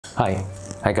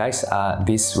Hi guys,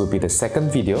 this will be the second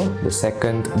video, the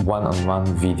second one-on-one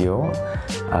video,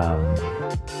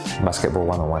 basketball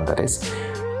one-on-one that is.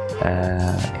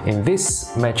 In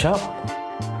this matchup,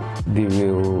 there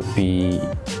will be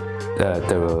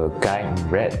the guy in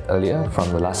red earlier from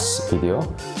the last video,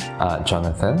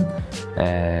 Jonathan,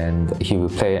 and he will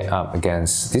play up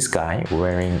against this guy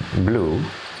wearing blue.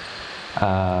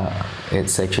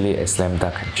 It's actually a slam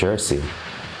dunk jersey,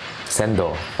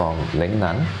 Sendoh from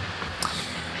Lingnan.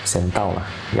 Sendoh,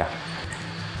 yeah.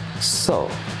 So,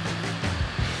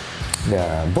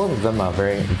 both of them are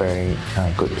very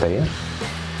good player.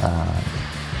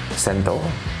 Sendoh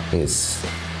is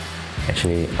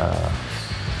actually a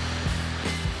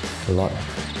lot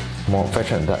more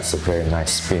veteran. That's a very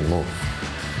nice spin move.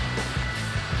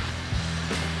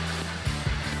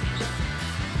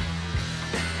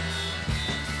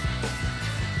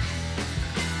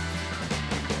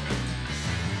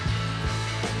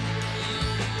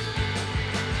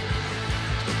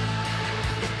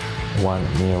 One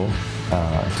nil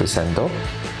to Sendoh.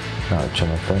 Now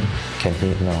Jonathan, can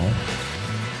he? No.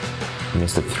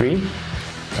 Missed the three.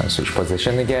 Switch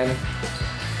position again.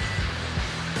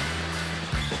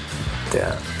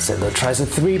 There, Sendoh tries a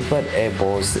three, but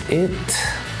airballs it.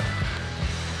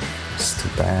 It's too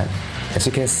bad. As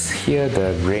you can hear,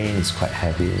 the rain is quite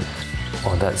heavy.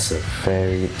 Oh, that's a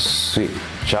very sweet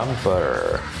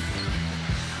jumper.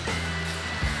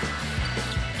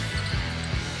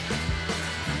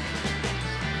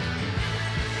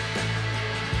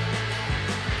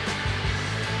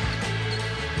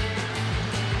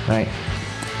 Right,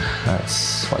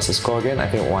 what's the score again? I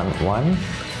think 1-1,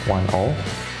 1-0.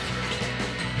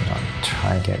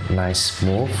 Try and get nice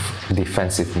move,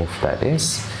 defensive move that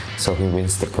is. So he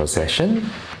wins the possession.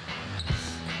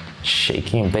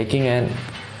 Shaking and baking and,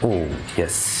 oh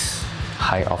yes,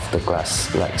 high off the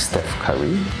glass like Steph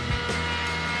Curry.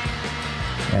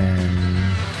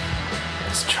 And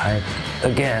let's try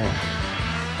again.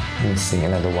 Missing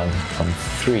another one from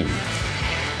three.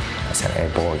 That's an air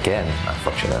ball again,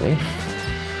 unfortunately.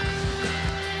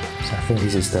 So I think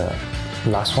this is the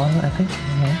last one, I think.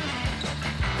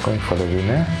 Going for the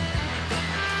winner.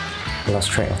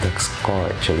 Lost track of the score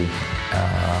actually.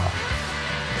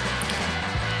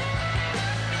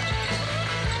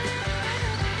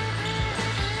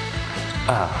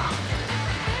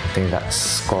 I think that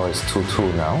score is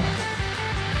 2-2 now.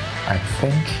 I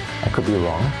think, I could be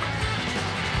wrong.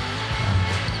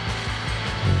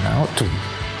 Now 2.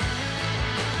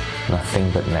 Nothing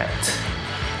but net.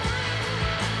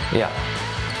 Yeah.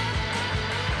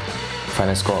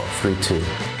 Final score 3-2.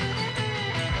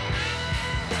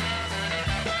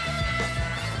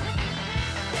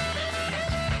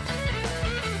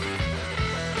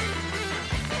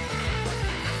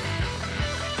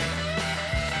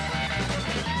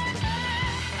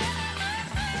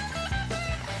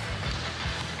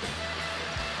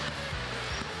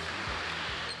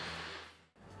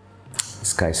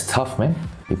 This guy's tough, man.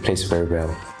 He plays very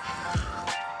well.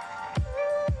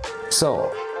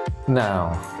 So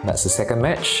now that's the second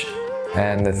match,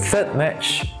 and the third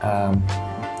match.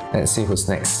 Let's see who's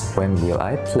next. When will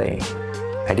I play?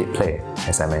 I did play,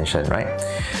 as I mentioned, right?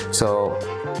 So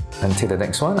until the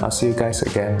next one, I'll see you guys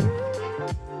again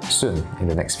soon in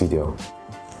the next video.